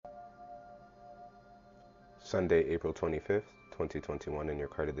Sunday, April 25th, 2021, and your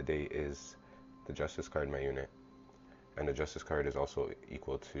card of the day is the Justice card, my unit. And the Justice card is also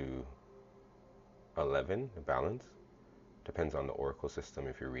equal to 11, the balance. Depends on the oracle system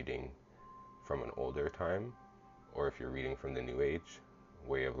if you're reading from an older time or if you're reading from the New Age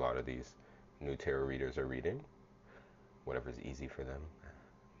way of a lot of these new tarot readers are reading. Whatever's easy for them.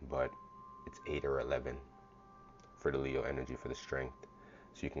 But it's 8 or 11 for the Leo energy, for the strength.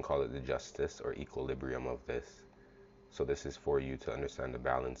 So you can call it the justice or equilibrium of this. So this is for you to understand the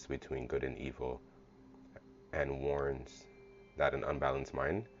balance between good and evil, and warns that an unbalanced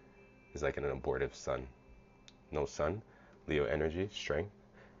mind is like an abortive sun. No sun, Leo energy, strength.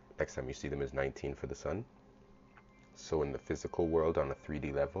 Next time you see them is 19 for the sun. So in the physical world on a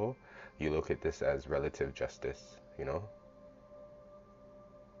 3D level, you look at this as relative justice, you know?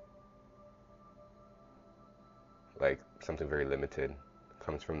 Like something very limited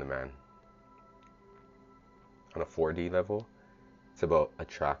comes from the man. On a 4D level, it's about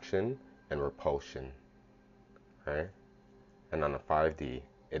attraction and repulsion, right? And on a 5D,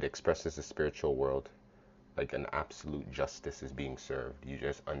 it expresses the spiritual world like an absolute justice is being served. You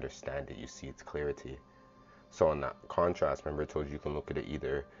just understand it, you see its clarity. So on that contrast, remember I told you can look at it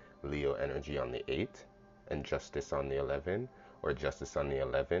either Leo energy on the 8 and justice on the 11, or justice on the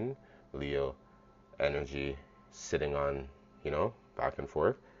 11, Leo energy sitting on, back and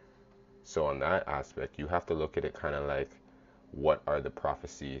forth. So on that aspect, you have to look at it kind of like, what are the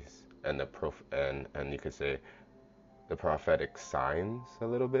prophecies and the and you could say the prophetic signs a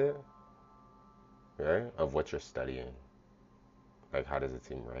little bit, right, of what you're studying. Like, how does it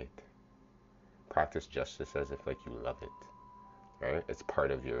seem right? Practice justice as if like you love it, right? It's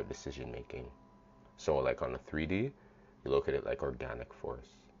part of your decision making. So like on a 3D, you look at it like organic force.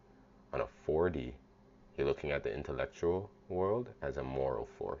 On a 4D, you're looking at the intellectual world as a moral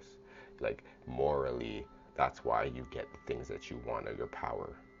force. Like morally, that's why you get the things that you want, or your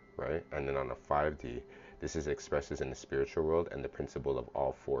power, right? And then on a 5D, this is expresses in the spiritual world and the principle of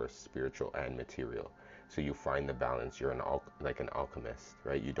all force, spiritual and material. So you find the balance. You're like an alchemist,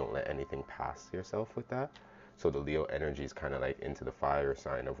 right? You don't let anything pass yourself with that. So the Leo energy is kind of like into the fire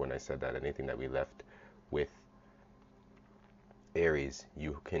sign of when I said that anything that we left with Aries,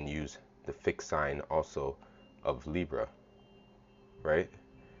 you can use the fixed sign also of Libra, right?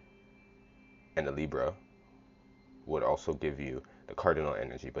 And the Libra would also give you the cardinal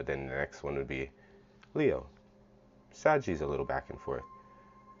energy, but then the next one would be Leo. Sagittarius a little back and forth.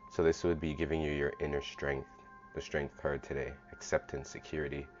 So this would be giving you your inner strength, the strength card today, acceptance,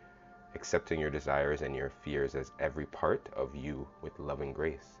 security, accepting your desires and your fears as every part of you with love and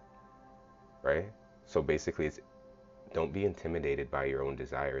grace, right? So basically it's, don't be intimidated by your own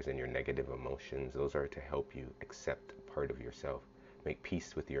desires and your negative emotions. Those are to help you accept a part of yourself. Make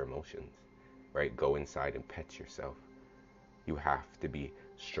peace with your emotions, right? Go inside and pet yourself. You have to be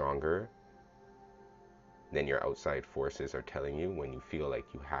stronger than your outside forces are telling you when you feel like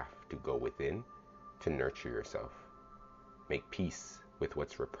you have to go within to nurture yourself. Make peace with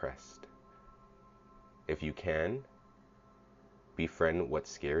what's repressed. If you can, befriend what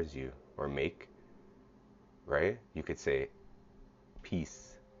scares you, or make, right? You could say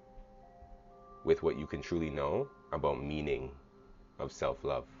peace with what you can truly know about meaning of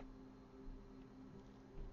self-love.